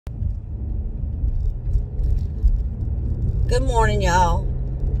Good morning, y'all.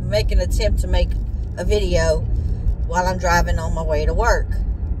 I'm making an attempt to make a video while I'm driving on my way to work.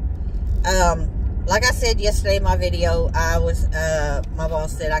 Like I said yesterday in my video, my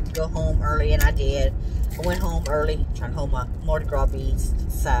boss said I could go home early, and I did. I went home early, trying to hold my Mardi Gras beads to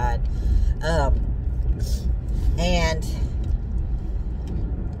the side. And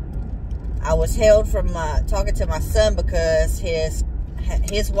I was held from talking to my son because his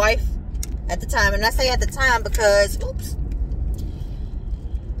wife at the time, and I say at the time because,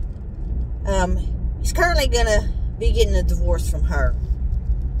 he's currently gonna be getting a divorce from her.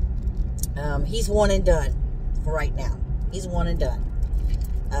 He's one and done for right now. He's one and done.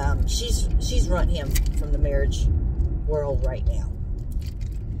 She's run him from the marriage world right now.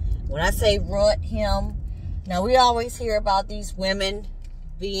 When I say run him, now we always hear about these women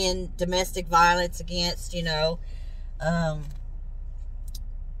being domestic violence against,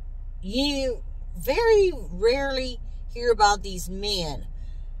 you very rarely hear about these men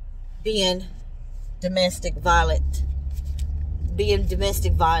being domestic violanced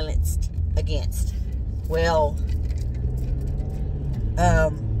against. Well,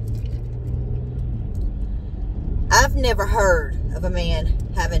 I've never heard of a man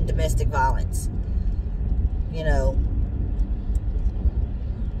having domestic violence.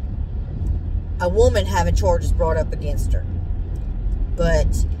 A woman having charges brought up against her.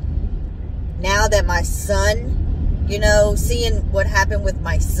 But now that my son, seeing what happened with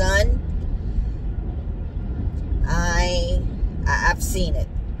my son, I've seen it.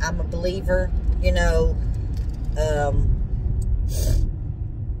 I'm a believer,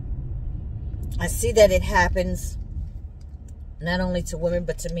 I see that it happens not only to women,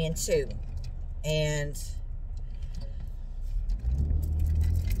 but to men too. And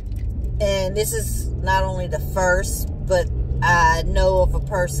this is not only the first, but I know of a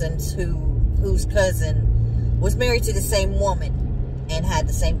person whose cousin was married to the same woman and had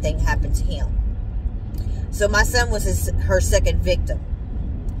the same thing happen to him. So my son was her second victim.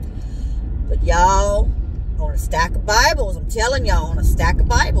 But y'all, on a stack of Bibles, I'm telling y'all, on a stack of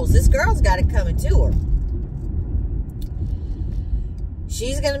Bibles, this girl's got it coming to her.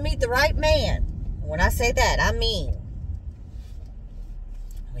 She's going to meet the right man. When I say that, I mean,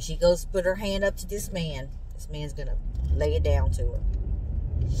 when she goes to put her hand up to this man's going to lay it down to her.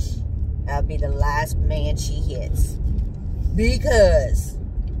 That'll be the last man she hits. Because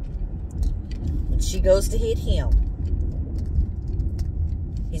when she goes to hit him,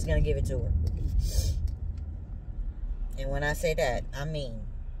 he's going to give it to her. And when I say that, I mean,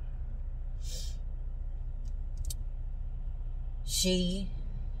 she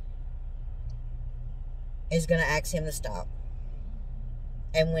is going to ask him to stop.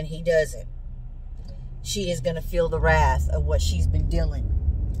 And when he doesn't, she is going to feel the wrath of what she's been dealing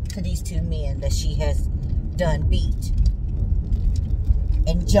to these two men that she has done beat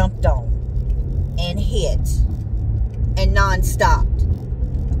and jumped on and hit and non-stopped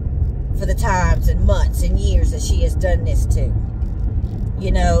for the times and months and years that she has done this to.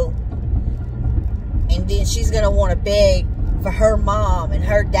 And then she's going to want to beg for her mom and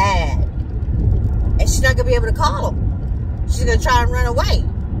her dad. And she's not going to be able to call them. She's going to try and run away.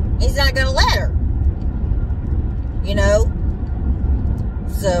 He's not going to let her.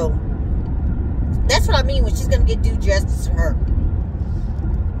 So, that's what I mean when she's going to get due justice to her.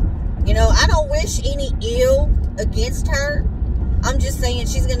 I don't wish any ill against her. I'm just saying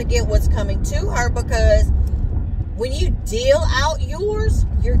she's going to get what's coming to her, because when you deal out yours,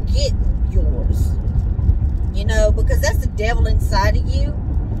 you're getting yours. Because that's the devil inside of you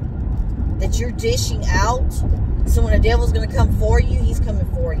that you're dishing out. So when the devil's going to come for you, he's coming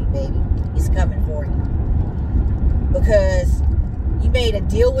for you, baby. He's coming for you. Because you made a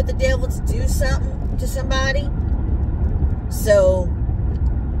deal with the devil to do something to somebody. So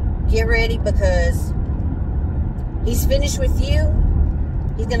get ready, because he's finished with you.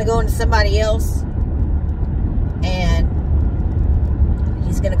 He's going to go into somebody else. And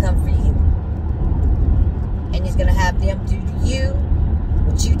he's going to come for you. And he's going to have them do to you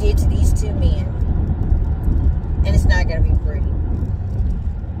what you did to these two men. And it's not going to be pretty.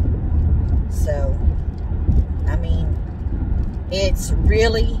 So, I mean, it's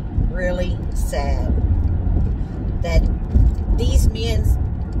really, really sad that these men's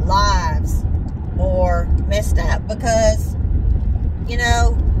lives are messed up, because,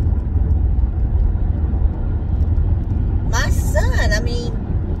 my son, I mean,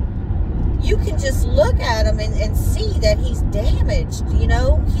 you can just look at him and see that he's damaged.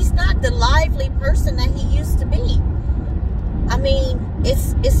 He's not the lively person that he used to be. I mean,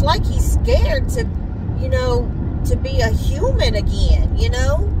 it's like he's scared to be a human again,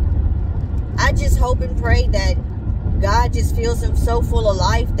 I just hope and pray that God just fills him so full of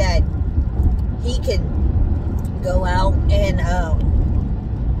life that he can go out and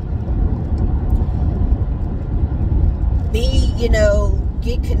be, you know,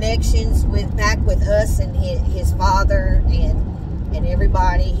 get connections back with us and his father and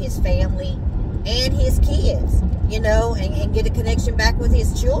everybody, his family and his kids, you know, and get a connection back with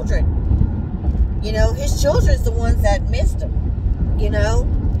his children. You know, his children's the ones that missed him. You know,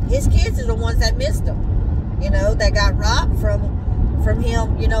 his kids are the ones that missed him. You know, that got robbed from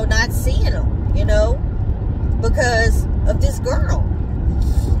him, you know, not seeing him, you know, because of this girl.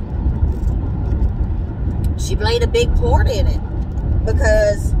 She played a big part in it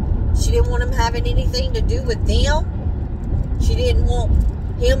because she didn't want him having anything to do with them. She didn't want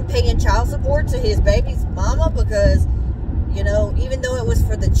him paying child support to his baby's mama because, you know, even though it was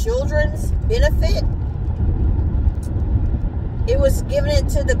for the children's benefit, it was giving it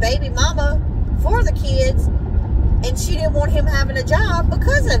to the baby mama for the kids, and she didn't want him having a job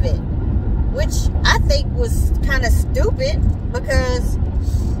because of it, which I think was kind of stupid because,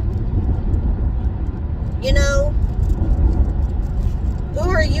 you know, who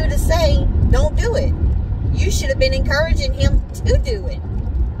are you to say don't do it? You should have been encouraging him to do it,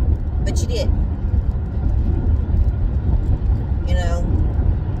 but you didn't. You know,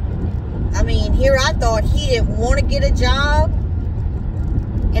 I mean, here I thought he didn't want to get a job,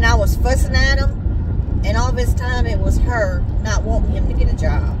 and I was fussing at him, and all this time it was her not wanting him to get a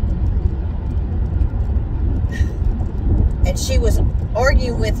job. And she was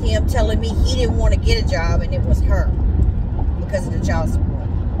arguing with him, telling me he didn't want to get a job, and it was her because of the child support.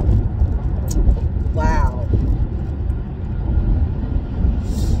 Wow.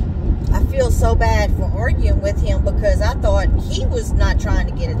 I feel so bad for arguing with him because I thought he was not trying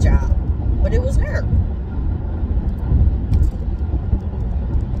to get a job, but it was her.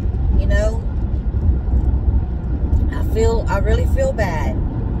 You know, I really feel bad,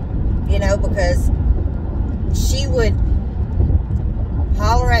 you know, because she would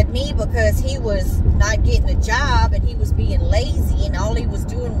holler at me because he was not getting a job and he was being lazy and all he was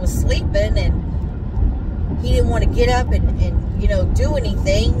doing was sleeping and he didn't want to get up and you know, do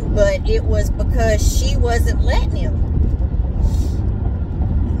anything, but it was because she wasn't letting him.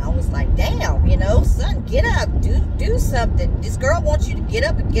 And I was like, damn, you know, son, get up, do something. This girl wants you to get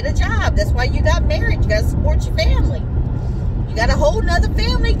up and get a job. That's why you got married. You got to support your family. You got a whole nother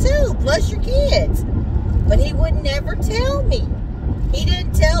family too, plus your kids. But he would never tell me. He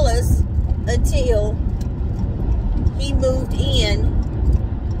didn't tell us until he moved in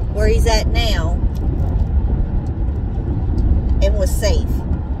where he's at now and was safe.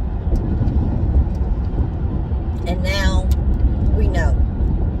 And now we know.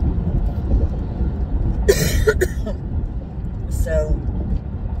 So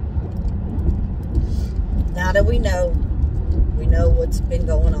now that we know what's been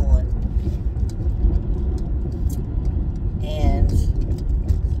going on. And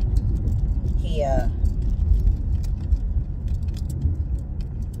he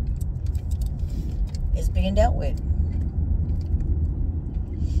is being dealt with.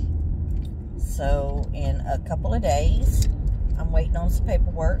 So in a couple of days, I'm waiting on some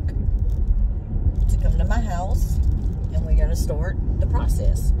paperwork to come to my house, and we're going to start the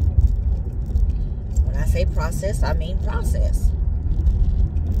process. When I say process, I mean process.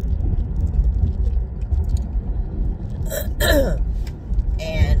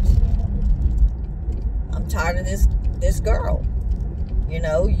 And I'm tired of this girl. You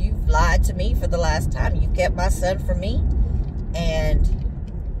know, you've lied to me for the last time. You've kept my son from me, and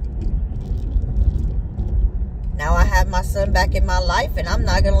now I have my son back in my life, and I'm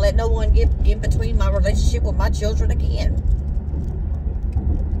not going to let no one get in between my relationship with my children again.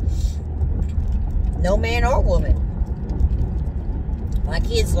 No man or woman. My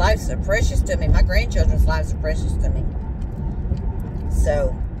kids' lives are precious to me. My grandchildren's lives are precious to me.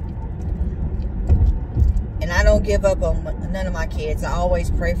 So, and I don't give up on none of my kids. I always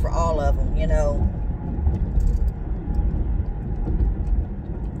pray for all of them, you know.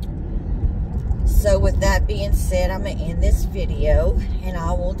 So with that being said, I'm going to end this video, and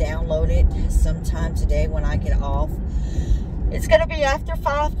I will download it sometime today when I get off. It's going to be after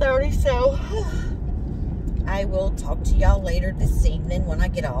 5:30, so I will talk to y'all later this evening when I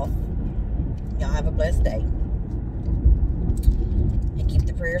get off. Y'all have a blessed day. And keep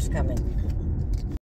the prayers coming.